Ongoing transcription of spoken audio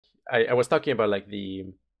I was talking about like the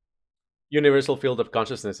universal field of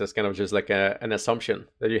consciousness as kind of just like an assumption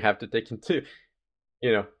that you have to take into,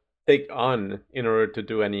 you know, take on in order to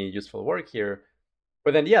do any useful work here.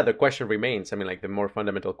 But then, yeah, the question remains. I mean, like the more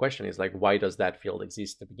fundamental question is like, why does that field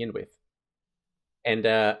exist to begin with? And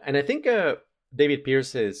I think David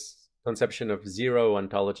Pearce's conception of zero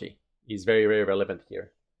ontology is very, very relevant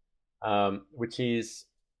here, which is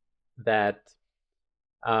that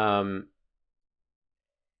um,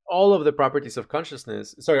 all of the properties of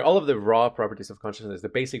consciousness, sorry, all of the raw properties of consciousness, the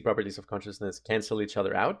basic properties of consciousness cancel each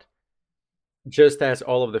other out, just as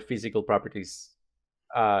all of the physical properties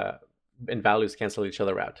and values cancel each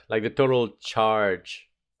other out. Like the total charge,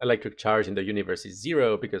 electric charge in the universe is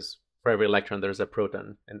zero because for every electron there's a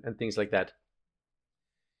proton and things like that.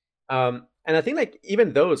 And I think like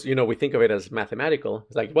even those, we think of it as mathematical.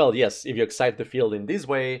 It's like, well, yes, if you excite the field in this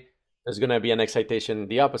way, there's going to be an excitation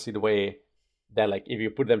the opposite way that like if you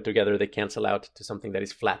put them together, they cancel out to something that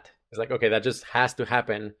is flat. It's like, okay, that just has to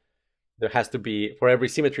happen. There has to be, for every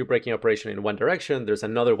symmetry breaking operation in one direction, there's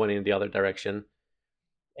another one in the other direction.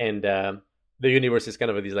 And the universe is kind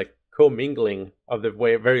of this like commingling of the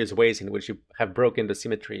various ways in which you have broken the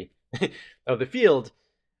symmetry of the field,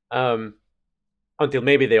 until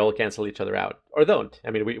maybe they all cancel each other out or don't.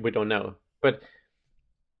 I mean, we don't know. But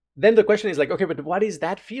then the question is like, okay, but what is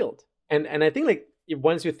that field? And I think like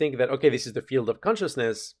once you think that, okay, this is the field of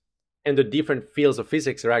consciousness, and the different fields of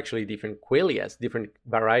physics are actually different qualias, different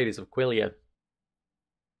varieties of qualia,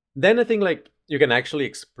 then I think like you can actually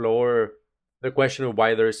explore the question of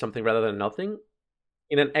why there is something rather than nothing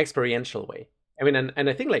in an experiential way. I mean, and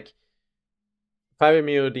I think like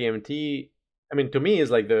 5-MeO DMT, I mean, to me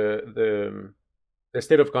is like the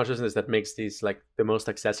state of consciousness that makes this like the most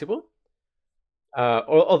accessible.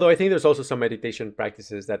 Although I think there's also some meditation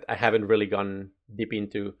practices that I haven't really gone deep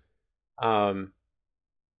into.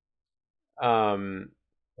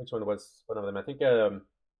 Which one was one of them? I think I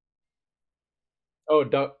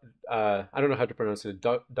don't know how to pronounce it.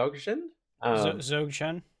 Dzogchen?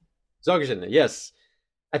 Dzogchen. Dzogchen, yes.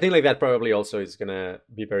 I think like that probably also is gonna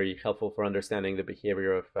be very helpful for understanding the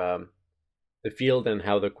behavior of the field and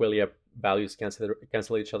how the qualia values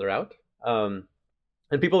cancel each other out. And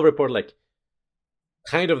people report like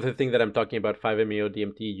kind of the thing that I'm talking about, 5-MeO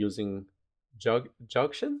DMT using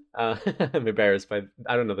Dzogchen. I'm embarrassed by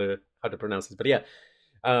I don't know how to pronounce this, but yeah,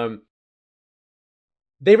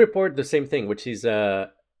 they report the same thing, which is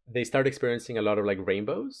they start experiencing a lot of like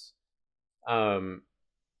rainbows, and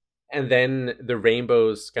then the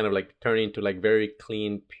rainbows kind of like turn into like very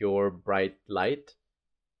clean, pure, bright light,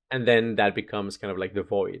 and then that becomes kind of like the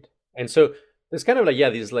void. And so there's kind of like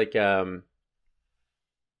these like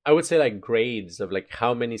I would say like grades of like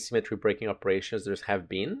how many symmetry breaking operations there have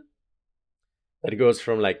been. That goes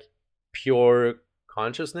from like pure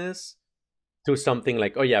consciousness to something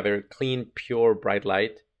like, oh yeah, very clean, pure, bright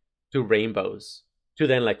light, to rainbows, to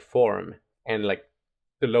then like form and like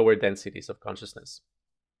the lower densities of consciousness.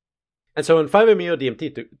 And so in 5-MeO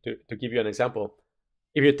DMT, to give you an example,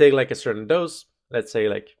 if you take like a certain dose, let's say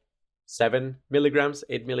like 7 milligrams,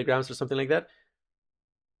 8 milligrams or something like that,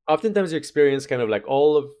 oftentimes you experience kind of like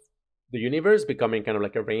all of the universe becoming kind of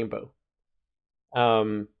like a rainbow.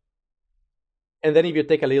 And then if you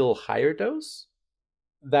take a little higher dose,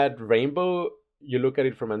 that rainbow, you look at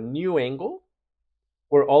it from a new angle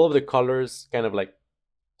where all of the colors kind of like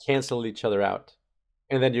cancel each other out.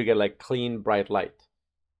 And then you get like clean, bright light.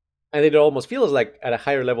 And it almost feels like at a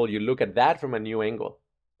higher level, you look at that from a new angle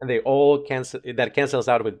and they all that cancels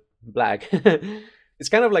out with black. It's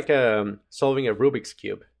kind of like solving a Rubik's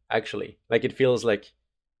Cube, actually. Like it feels like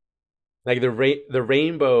the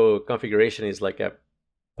rainbow configuration is like a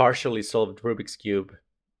partially solved Rubik's Cube.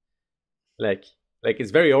 Like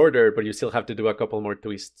it's very ordered, but you still have to do a couple more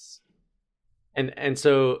twists. And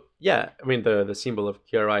so yeah, I mean the symbol of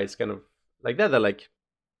QRI is kind of like that like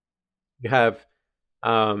you have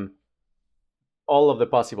all of the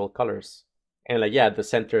possible colors. And like at the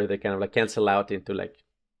center they kind of like cancel out into like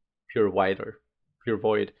pure white or pure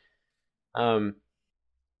void. And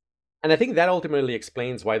I think that ultimately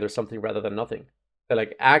explains why there's something rather than nothing. That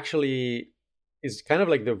like actually is kind of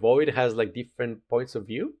like the void has like different points of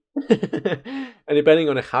view. And depending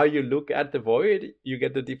on how you look at the void, you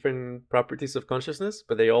get the different properties of consciousness,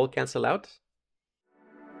 but they all cancel out.